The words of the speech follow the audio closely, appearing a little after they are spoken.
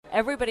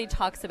everybody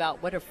talks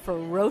about what a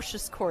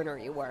ferocious corner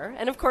you were.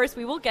 And, of course,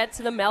 we will get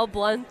to the Mel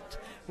Blount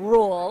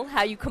rule,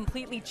 how you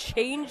completely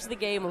changed the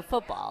game of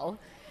football.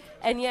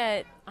 And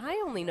yet,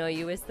 I only know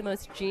you as the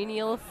most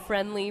genial,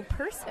 friendly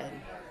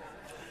person.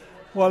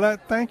 Well,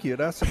 thank you.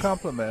 That's a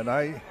compliment.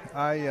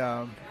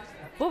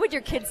 What would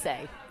your kids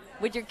say?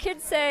 Would your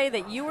kids say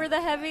that you were the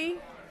heavy?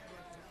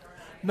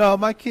 No,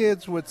 my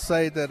kids would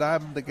say that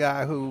I'm the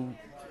guy who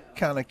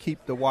kind of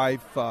keep the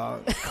wife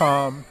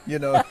calm,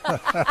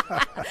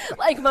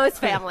 Like most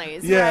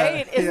families,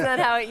 right? Isn't that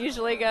how it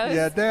usually goes?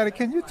 Yeah, Daddy,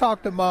 can you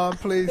talk to Mom,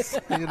 please?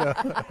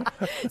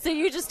 So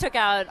you just took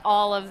out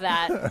all of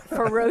that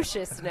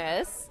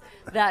ferociousness,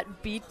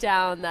 that beat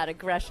down, that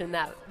aggression,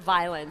 that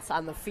violence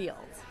on the field,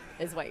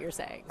 is what you're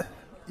saying.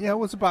 Yeah, it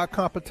was about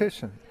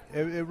competition.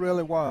 It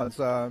really was.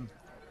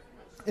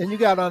 And you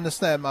got to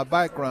understand my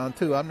background,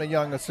 too. I'm the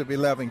youngest of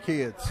 11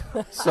 kids.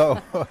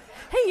 So,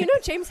 hey,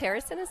 James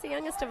Harrison is the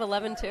youngest of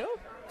 11, too?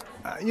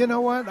 You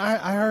know what?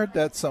 I heard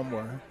that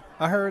somewhere.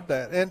 I heard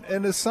that.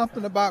 And there's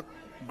something about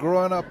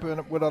growing up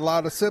with a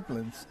lot of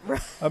siblings.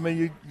 I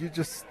mean, you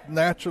just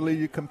naturally,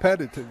 you're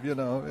competitive,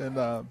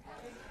 And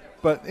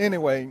but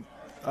anyway,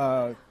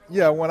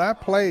 when I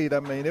played,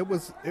 I mean, it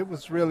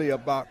was really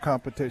about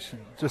competition,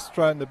 just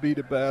trying to be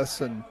the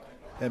best and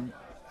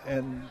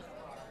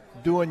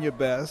doing your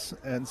best.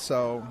 And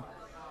so,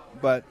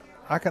 but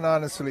I can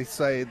honestly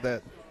say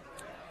that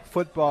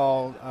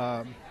football,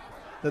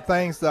 the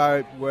things that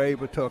I were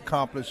able to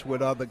accomplish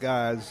with other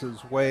guys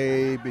is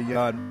way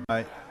beyond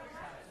my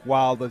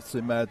wildest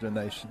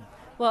imagination.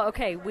 Well,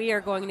 okay, we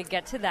are going to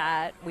get to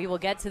that. We will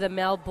get to the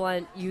Mel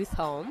Blount Youth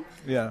Home.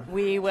 Yeah.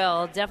 We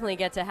will definitely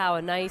get to how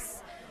a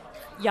nice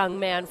young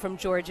man from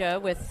Georgia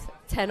with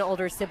 10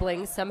 older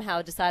siblings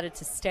somehow decided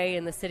to stay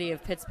in the city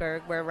of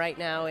Pittsburgh, where right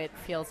now it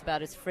feels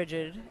about as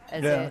frigid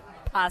as it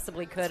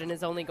possibly could and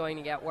is only going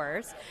to get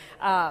worse.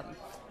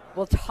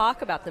 We'll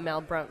talk about the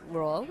Mel Blount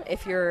rule.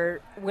 If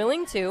you're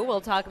willing to,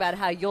 we'll talk about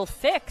how you would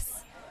fix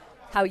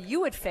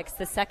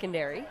the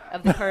secondary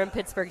of the current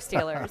Pittsburgh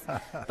Steelers.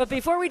 But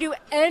before we do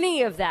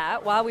any of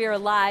that, while we are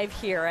live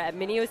here at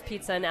Minio's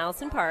Pizza in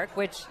Allison Park,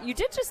 which you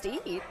did just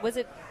eat, was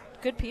it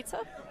good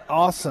pizza?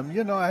 Awesome.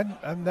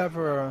 I've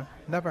never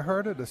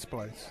heard of this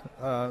place.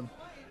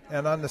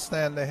 And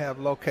understand they have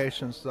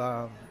locations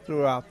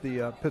throughout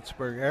the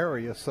Pittsburgh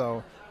area.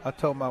 So I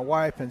told my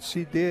wife, and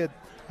she did.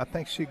 I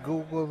think she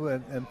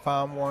Googled and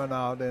found one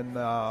out in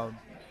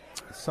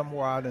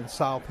somewhere out in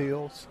South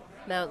Hills.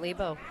 Mount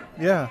Lebo.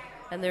 Yeah.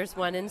 And there's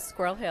one in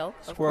Squirrel Hill,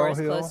 Hill.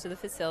 Close to the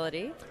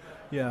facility.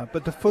 Yeah,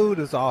 but the food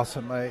is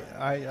awesome.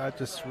 I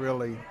just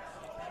really,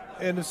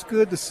 and it's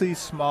good to see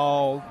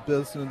small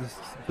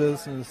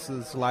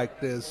businesses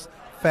like this,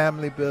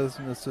 family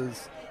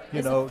businesses.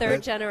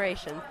 Third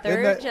generation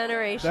family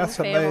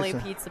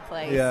amazing. Pizza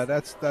place. Yeah,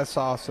 that's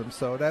awesome.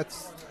 So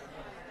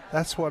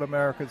that's what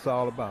America's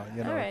all about.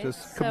 Right,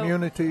 just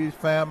community,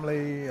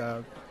 family,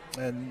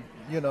 and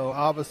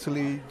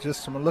obviously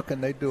just from looking,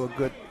 they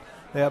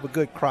have a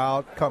good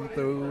crowd come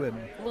through, and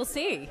we'll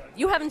see.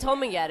 You haven't told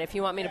me yet if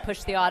you want me to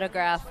push the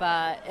autograph.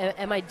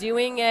 Am I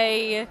doing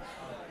a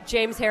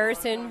James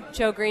Harrison,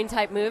 Joe Green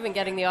type move and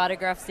getting the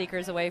autograph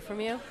seekers away from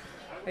you,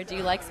 or do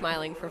you like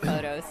smiling for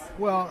photos?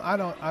 Well, I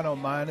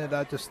don't mind it.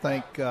 I just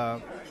think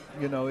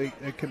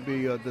it can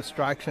be a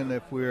distraction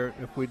if we're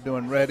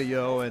doing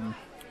radio and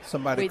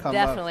somebody come up. We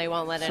definitely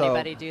won't let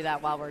anybody do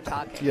that while we're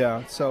talking.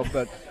 Yeah. So,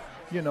 but.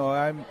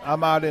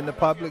 I'm out in the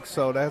public,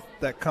 so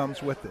that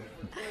comes with it.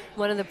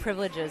 One of the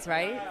privileges,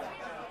 right?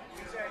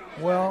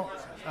 Well,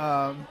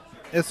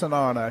 it's an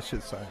honor, I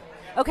should say.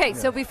 Okay,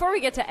 so before we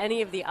get to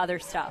any of the other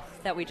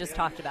stuff that we just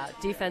talked about,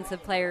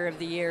 Defensive Player of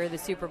the Year, the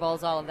Super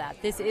Bowls, all of that,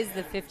 this is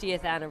the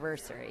 50th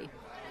anniversary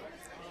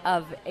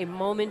of a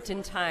moment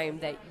in time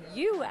that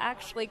you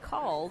actually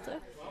called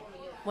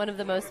one of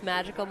the most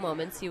magical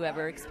moments you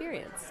ever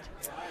experienced.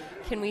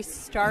 Can we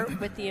start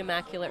with the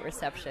Immaculate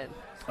Reception?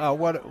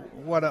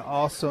 What an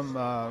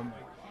awesome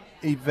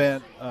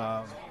event.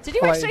 Did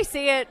you actually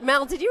see it?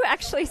 Mel, did you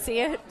actually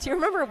see it? Do you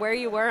remember where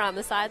you were on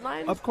the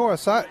sideline? Of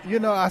course.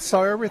 I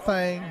saw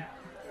everything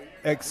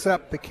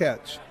except the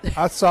catch.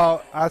 I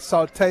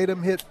saw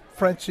Tatum hit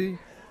Frenchie,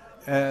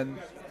 and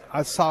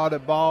I saw the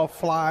ball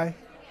fly,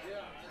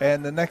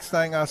 and the next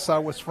thing I saw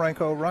was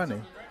Franco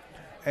running.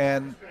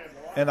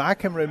 And I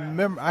can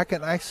remember, I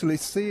can actually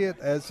see it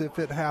as if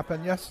it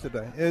happened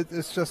yesterday.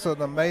 It's just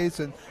an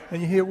amazing,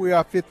 and here we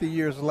are 50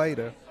 years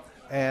later,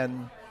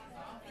 and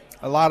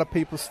a lot of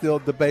people still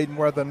debating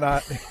whether or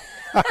not.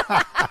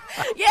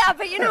 Yeah,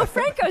 but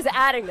Franco's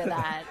adding to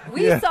that.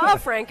 We saw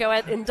Franco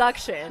at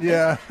induction.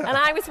 Yeah. And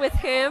I was with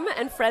him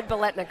and Fred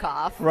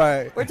Biletnikoff.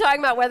 Right. We're talking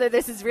about whether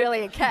this is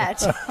really a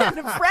catch. And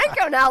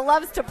Franco now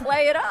loves to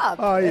play it up.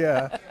 Oh,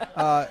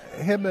 yeah.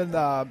 Him and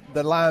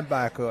the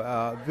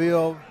linebacker,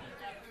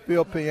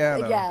 Bill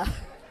Piano. Yeah.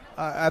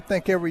 I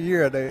think every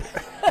year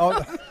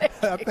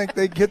I think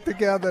they get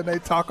together and they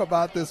talk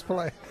about this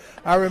play.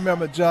 I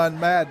remember John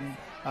Madden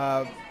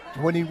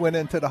when he went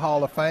into the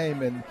Hall of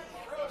Fame, and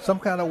some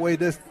kind of way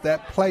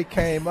that play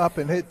came up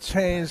and it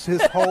changed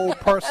his whole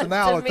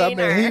personality. I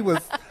mean,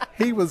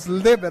 he was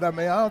livid. I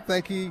mean, I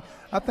think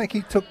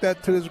he took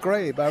that to his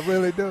grave. I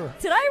really do.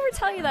 Did I ever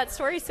tell you that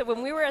story? So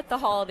when we were at the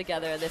Hall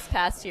together this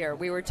past year,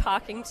 we were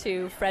talking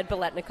to Fred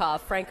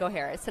Biletnikoff, Franco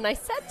Harris, and I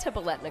said to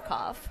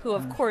Biletnikoff, who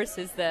of course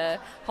is the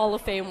Hall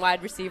of Fame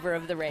wide receiver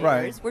of the Raiders,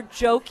 Right. we're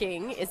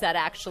joking, is that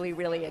actually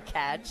really a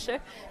catch?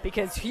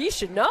 Because he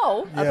should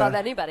know above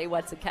anybody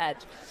what's a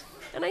catch.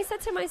 And I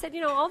said to him, I said,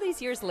 all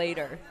these years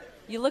later,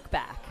 you look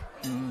back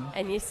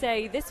and you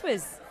say, this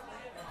was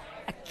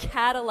a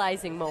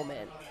catalyzing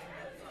moment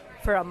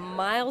for a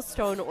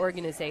milestone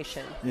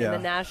organization in the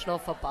National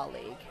Football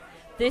League.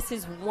 This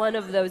is one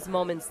of those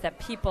moments that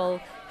people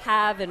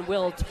have and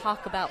will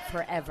talk about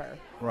forever.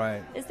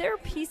 Right. Is there a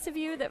piece of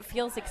you that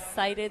feels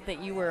excited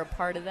that you were a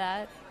part of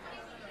that?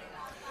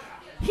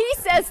 He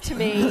says to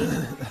me,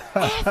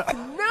 F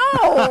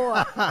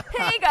no!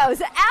 He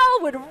goes,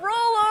 Al would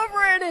roll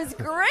over in his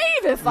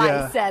grave if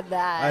I said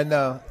that. I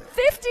know.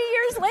 50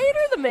 years later,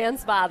 the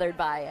man's bothered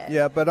by it.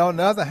 Yeah, but on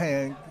the other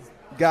hand,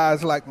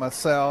 guys like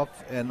myself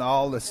and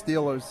all the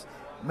Steelers,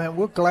 man,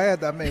 we're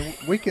glad. I mean,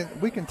 we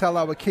can tell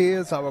our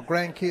kids, our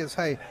grandkids,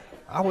 hey,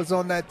 I was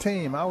on that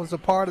team. I was a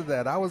part of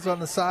that. I was on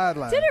the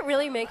sideline. Did it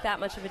really make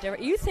that much of a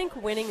difference? You think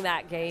winning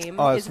that game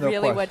is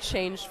really what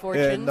changed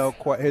fortunes?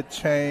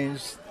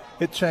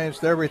 It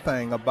changed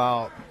everything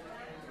about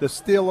the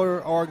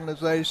Steeler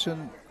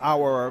organization.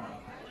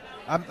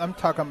 I'm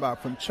talking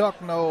about from Chuck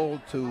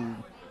Noll to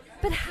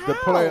the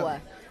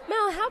player.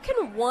 Mel, how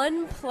can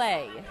one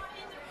play?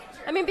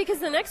 I mean, because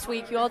the next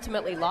week you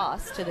ultimately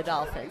lost to the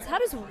Dolphins. How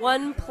does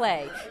one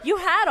play? You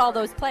had all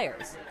those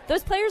players.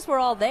 Those players were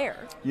all there.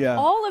 Yeah.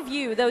 All of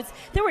you, there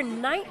were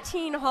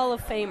 19 Hall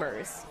of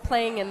Famers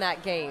playing in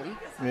that game.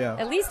 Yeah.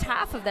 At least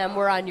half of them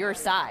were on your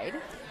side.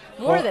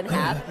 More than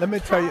half. Let me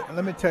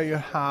tell you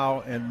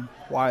how and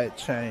why it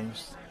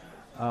changed.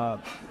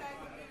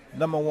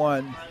 Number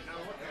one,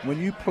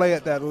 when you play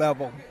at that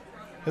level,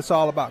 it's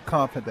all about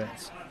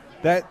confidence.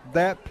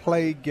 That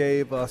play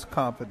gave us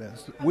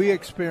confidence. We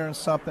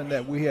experienced something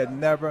that we had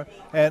never,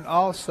 and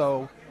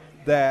also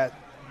that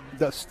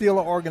the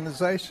Steeler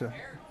organization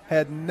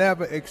had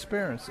never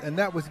experienced, and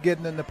that was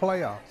getting in the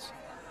playoffs.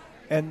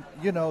 And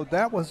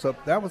that was a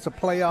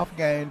playoff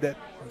game that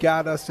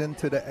got us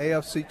into the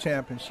AFC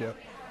Championship.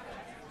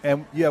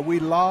 And we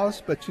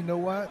lost, but you know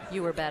what?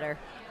 You were better.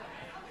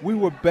 We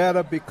were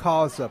better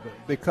because of it.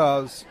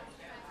 Because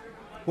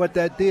what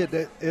that did,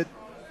 it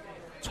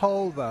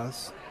told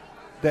us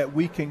that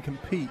we can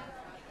compete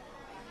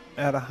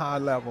at a high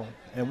level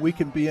and we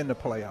can be in the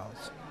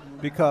playoffs.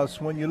 Because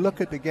when you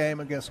look at the game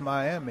against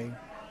Miami,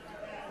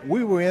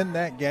 we were in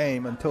that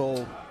game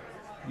until,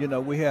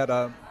 we had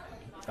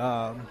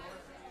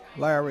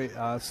Larry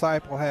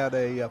Seipel had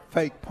a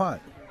fake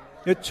punt.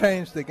 It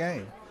changed the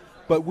game.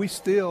 But we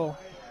still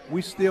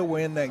were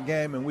in that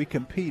game and we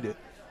competed.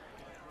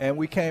 And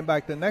we came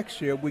back the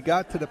next year. We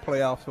got to the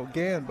playoffs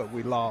again, but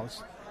we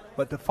lost.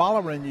 But the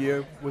following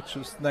year, which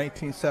was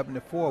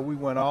 1974, we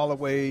went all the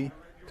way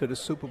to the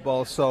Super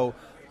Bowl. So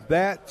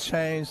that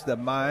changed the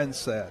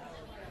mindset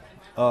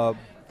of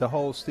the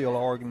whole Steeler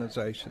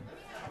organization.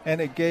 And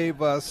it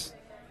gave us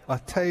a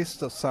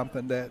taste of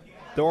something that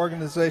the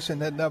organization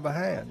had never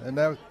had. And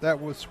that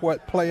was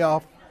what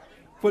playoff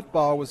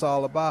football was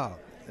all about,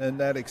 and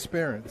that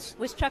experience.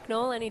 Was Chuck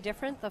Noll any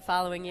different the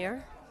following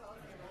year?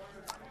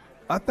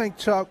 I think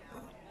Chuck,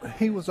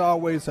 he was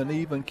always an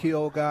even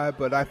keel guy,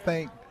 but I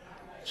think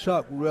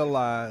Chuck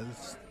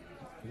realized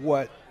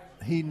what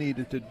he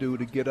needed to do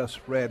to get us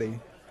ready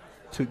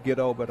to get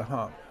over the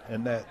hump,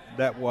 and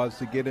that was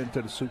to get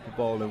into the Super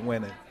Bowl and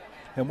win it.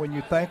 And when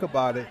you think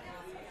about it,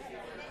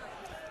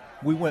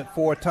 we went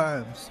 4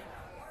 times,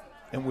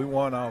 and we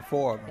won all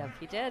 4 of them. Yep,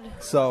 he did.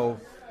 So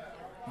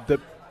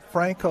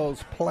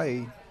Franco's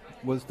play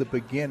was the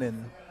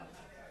beginning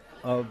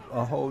of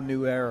a whole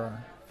new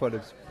era for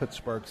the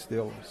Pittsburgh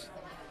Steelers.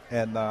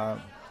 And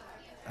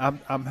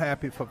I'm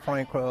happy for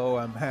Franco.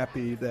 I'm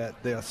happy that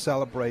they're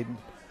celebrating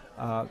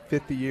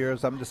 50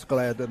 years. I'm just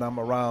glad that I'm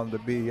around to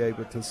be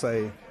able to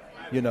say,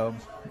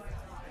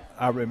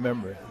 I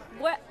remember it.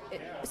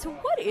 So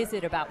what is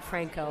it about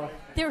Franco?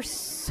 There's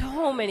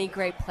so many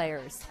great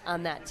players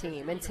on that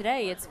team. And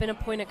today it's been a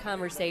point of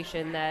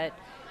conversation that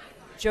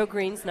Joe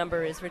Green's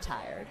number is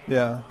retired.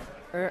 Yeah.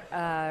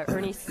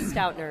 Ernie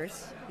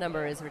Stoutner's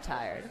number is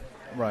retired.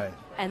 Right.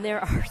 And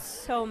there are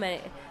so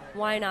many.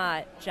 Why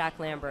not Jack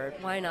Lambert?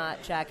 Why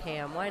not Jack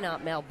Ham? Why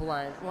not Mel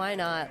Blount? Why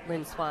not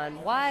Lynn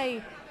Swann?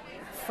 Why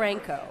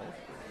Franco?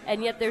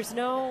 And yet there's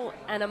no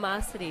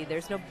animosity.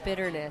 There's no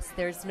bitterness.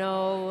 There's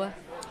no,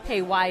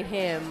 hey, why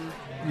him?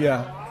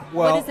 Yeah.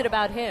 Well, what is it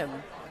about him?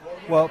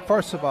 Well,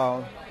 first of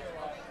all,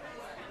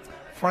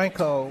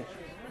 Franco,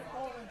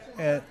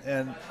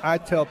 and I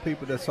tell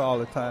people this all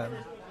the time,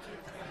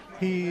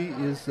 he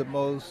is the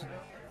most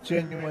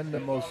genuine, the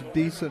most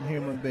decent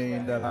human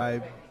being that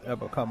I've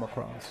ever come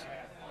across.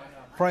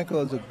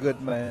 Franco is a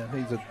good man.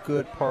 He's a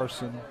good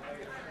person.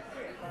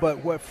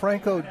 But what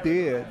Franco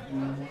did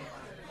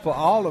for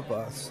all of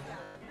us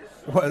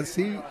was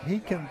he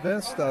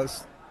convinced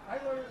us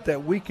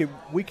that we could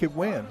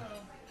win.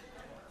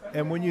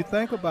 And when you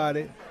think about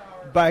it,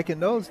 back in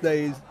those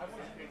days,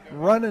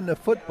 running the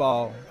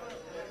football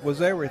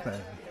was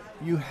everything.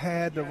 You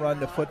had to run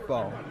the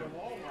football.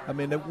 I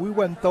mean, we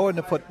wasn't throwing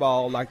the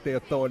football like they're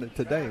throwing it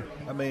today.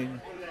 I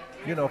mean,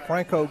 you know,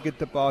 Franco get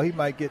the ball, he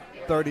might get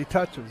 30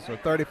 touches or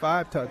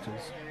 35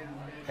 touches,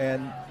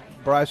 and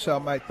Bradshaw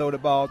might throw the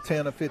ball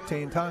 10 or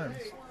 15 times.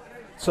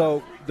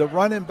 So the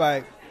running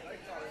back,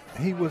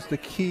 he was the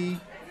key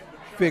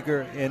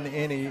figure in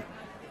any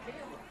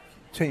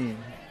team.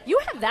 You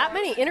have that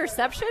many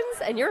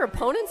interceptions, and your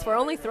opponents were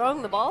only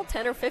throwing the ball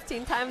 10 or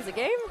 15 times a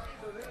game?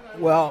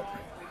 Well,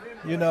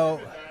 you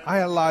know, I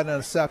had a lot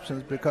of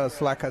interceptions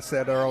because, like I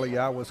said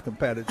earlier, I was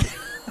competitive.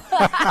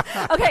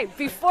 Okay,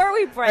 before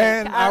we break.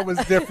 And I was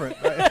different.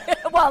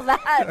 Well,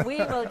 we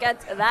will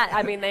get to that.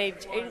 I mean, they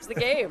changed the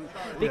game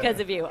because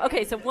of you.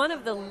 Okay, so one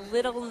of the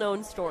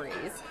little-known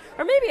stories,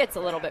 or maybe it's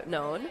a little bit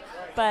known,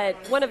 but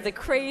one of the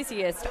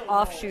craziest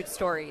offshoot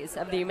stories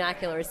of the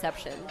Immaculate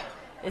Reception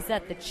is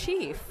that the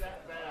Chief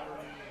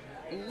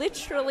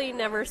literally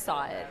never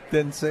saw it.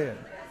 Didn't see it.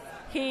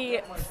 He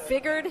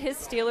figured his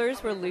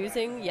Steelers were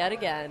losing yet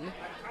again,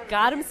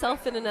 got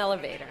himself in an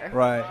elevator,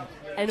 Right.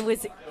 and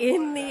was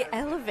in the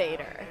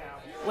elevator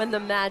when the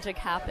magic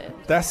happened.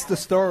 That's the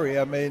story.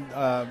 I mean,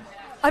 the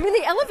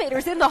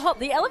elevator's in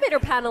the elevator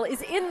panel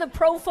is in the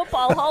Pro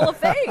Football Hall of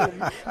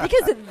Fame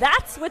because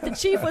that's what the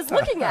Chief was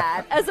looking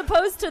at as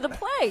opposed to the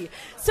play.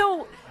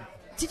 So,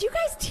 did you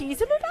guys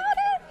tease him about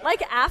it?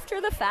 Like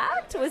after the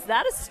fact? Was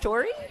that a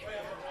story?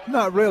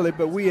 not really,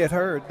 but we had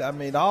heard. I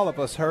mean, all of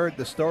us heard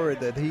the story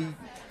that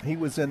he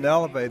was in the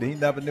elevator. He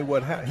never knew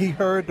what happened. He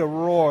heard the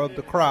roar of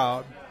the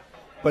crowd,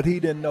 but he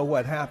didn't know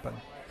what happened.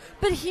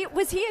 But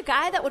was he a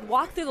guy that would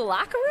walk through the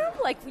locker room?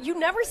 Like, you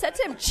never said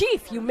to him,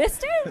 Chief, you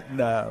missed it?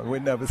 No, we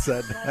never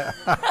said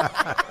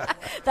that.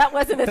 That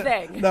wasn't a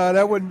thing. No,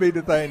 that wouldn't be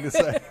the thing to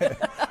say.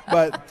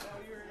 But,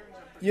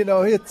 you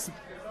know,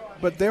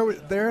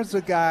 there's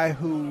a guy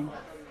who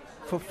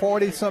for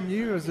 40-some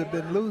years had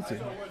been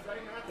losing.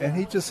 And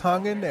he just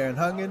hung in there.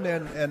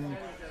 And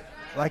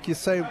like you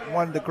say,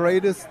 one of the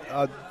greatest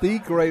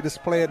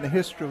player in the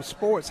history of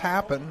sports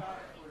happened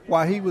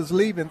while he was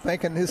leaving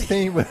thinking his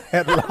team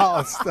had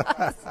lost.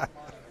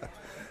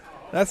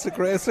 It's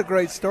a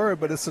great story,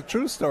 but it's a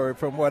true story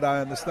from what I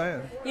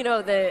understand. You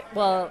know, the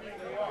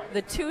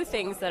two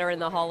things that are in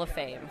the Hall of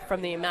Fame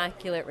from the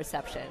Immaculate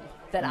Reception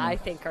that I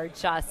think are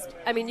just,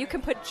 I mean, you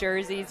can put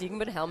jerseys, you can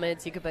put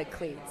helmets, you can put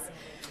cleats,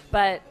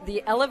 but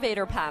the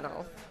elevator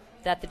panel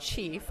that the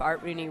Chief,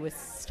 Art Rooney, was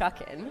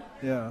stuck in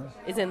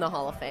is in the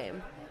Hall of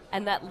Fame.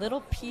 And that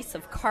little piece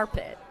of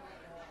carpet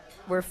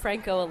where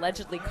Franco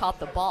allegedly caught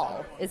the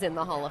ball is in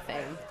the Hall of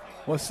Fame.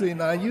 Well, see,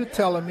 now you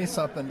telling me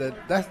something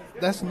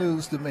that's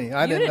news to me.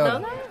 I didn't know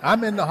that.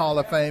 I'm in the Hall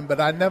of Fame,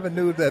 but I never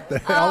knew that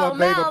the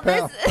elevator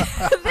panel.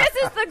 This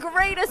is the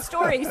greatest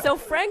story. So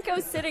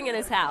Franco's sitting in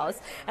his house,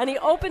 and he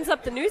opens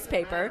up the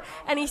newspaper,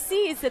 and he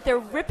sees that they're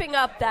ripping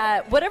up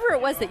that, whatever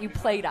it was that you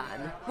played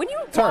on. When you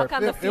walk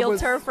on the field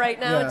turf right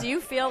now, do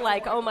you feel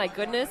like, oh my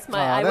goodness,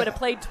 I would have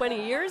played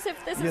 20 years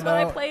if this is what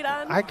I played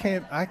on? I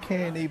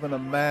can't even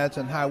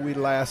imagine how we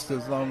lasted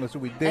as long as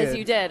we did. As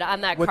you did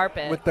on that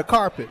carpet. With the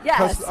carpet.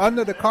 Yes. Because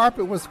under the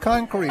carpet was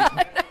concrete.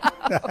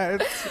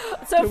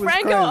 So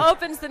Franco crazy.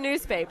 opens the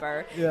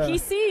newspaper. Yeah. He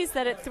sees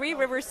that at Three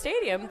Rivers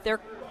Stadium,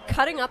 they're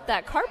cutting up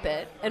that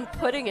carpet and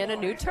putting in a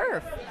new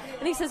turf.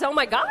 And he says, oh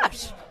my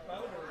gosh,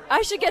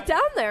 I should get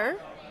down there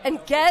and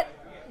get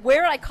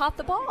where I caught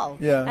the ball.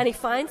 Yeah. And he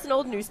finds an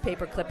old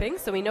newspaper clipping,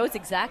 so he knows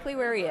exactly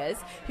where he is.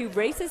 He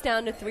races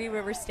down to Three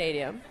Rivers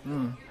Stadium,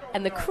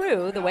 and the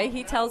crew, the way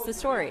he tells the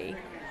story,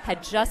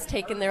 had just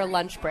taken their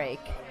lunch break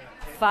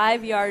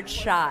 5 yards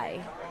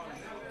shy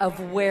of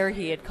where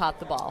he had caught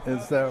the ball.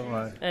 Is that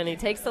right? And he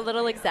takes a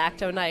little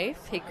X-Acto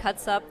knife. He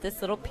cuts up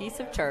this little piece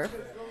of turf.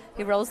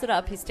 He rolls it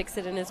up. He sticks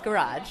it in his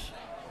garage.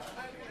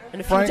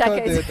 And Franco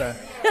did that.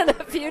 And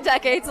a few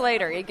decades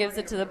later, he gives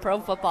it to the Pro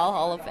Football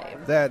Hall of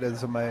Fame. That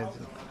is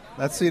amazing.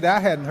 I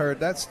hadn't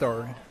heard that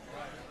story.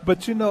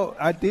 But, you know,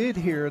 I did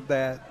hear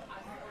that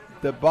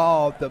the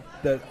ball,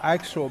 the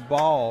actual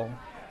ball,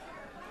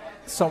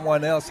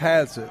 someone else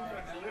has it.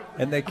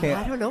 And they can't.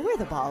 I don't know where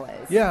the ball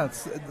is. Yeah,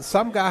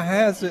 some guy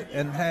has it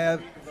and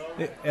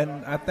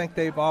I think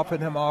they've offered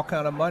him all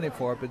kind of money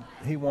for it, but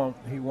he won't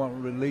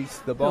release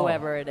the ball.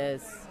 Whoever it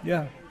is.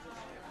 Yeah.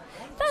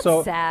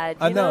 That's sad.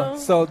 I know.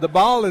 So the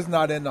ball is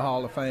not in the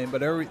Hall of Fame,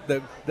 but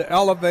the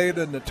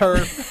elevator and the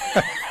turf,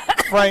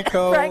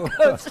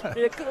 Franco's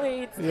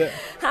cleats. Yeah.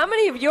 How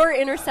many of your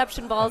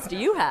interception balls do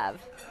you have?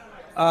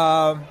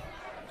 I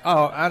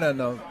don't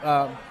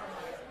know.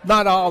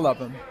 Not all of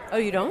them. Oh,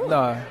 you don't? No,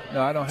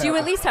 I don't have. Do you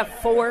at least have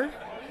 4?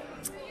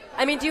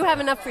 I mean, do you have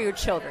enough for your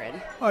children?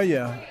 Oh,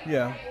 yeah.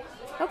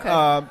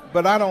 Okay.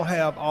 But I don't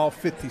have all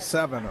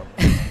 57 of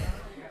them.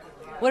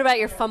 What about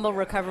your fumble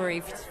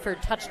recovery for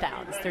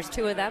touchdowns? There's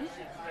 2 of them?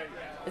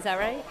 Is that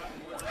right?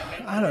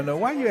 I don't know.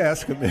 Why are you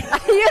asking me?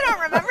 You don't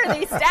remember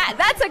these stats.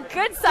 That's a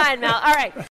good sign, Mel. All right.